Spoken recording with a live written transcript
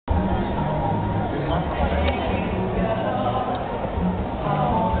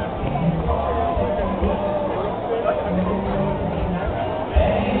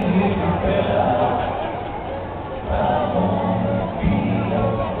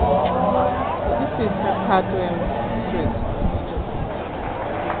Catherine Street.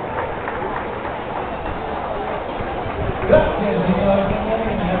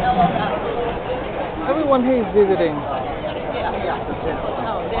 Everyone here is visiting.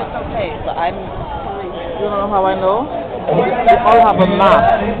 No, that's okay. But I'm. You know how I know? They all have a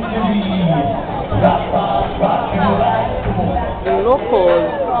map. The locals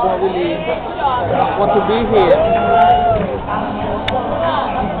don't really want to be here.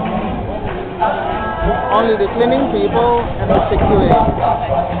 Only the cleaning people and the security.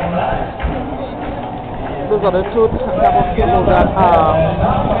 Those are the two type of people that are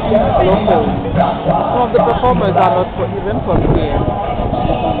local. Some of the performers are not even from here.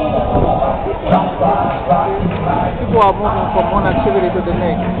 People are moving from one activity to the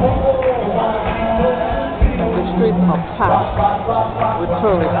next. And the streets are packed with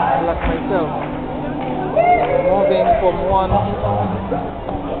tourists like myself. Moving from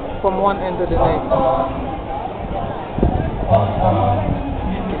one end to the next.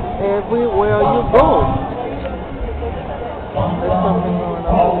 Everywhere you go, there's something going on.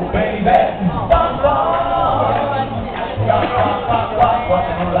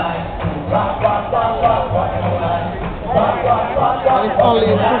 And it's only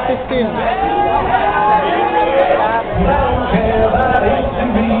 2:15.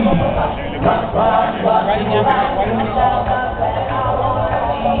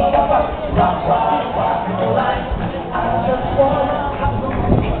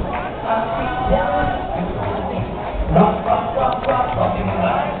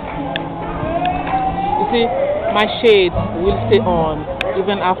 You see, my shades will stay on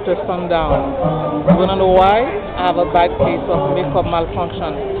even after sundown. You wanna know why? I have a bad case of makeup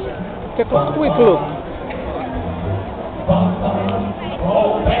malfunction. Take a quick look.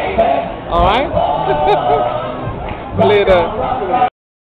 Alright? Later.